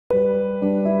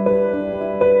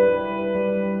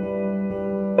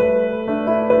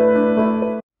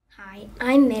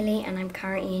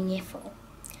currently in Year 4.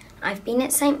 I've been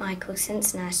at St Michael's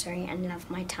since nursery and love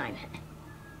my time here.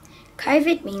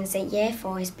 COVID means that Year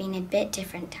 4 has been a bit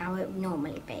different to how it would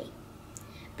normally be.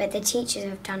 But the teachers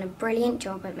have done a brilliant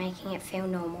job at making it feel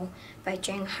normal, both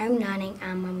during home learning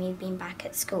and when we've been back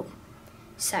at school.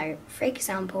 So, for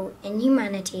example, in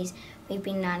humanities, we've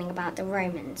been learning about the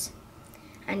Romans.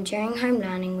 And during home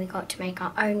learning, we got to make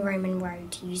our own Roman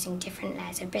road using different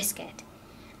layers of biscuit.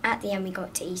 At the end, we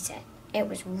got to eat it. It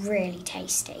was really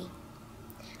tasty.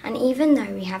 And even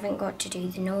though we haven't got to do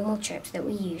the normal trips that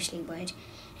we usually would,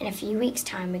 in a few weeks'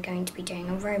 time we're going to be doing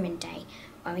a Roman day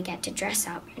where we get to dress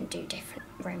up and do different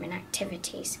Roman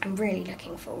activities. I'm really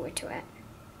looking forward to it.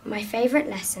 My favourite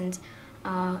lessons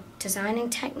are designing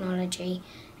technology,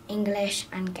 English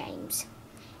and games.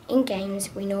 In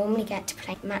games we normally get to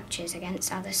play matches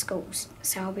against other schools,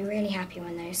 so I'll be really happy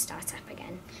when those start up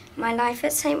again. My life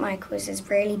at St Michael's is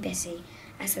really busy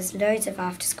as there's loads of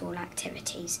after-school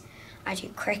activities. I do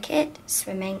cricket,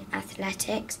 swimming,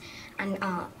 athletics and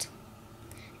art.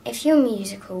 If you're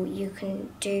musical, you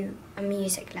can do a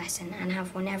music lesson and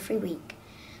have one every week.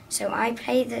 So I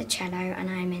play the cello and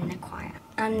I'm in the choir.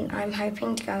 And I'm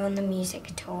hoping to go on the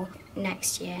music tour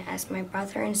next year as my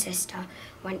brother and sister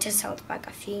went to Salzburg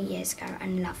a few years ago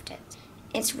and loved it.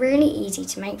 It's really easy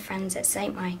to make friends at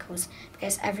St Michael's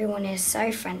because everyone is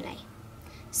so friendly.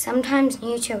 Sometimes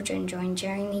new children join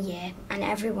during the year and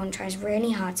everyone tries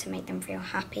really hard to make them feel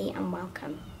happy and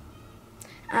welcome.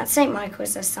 At St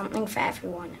Michael's there's something for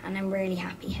everyone and I'm really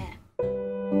happy here.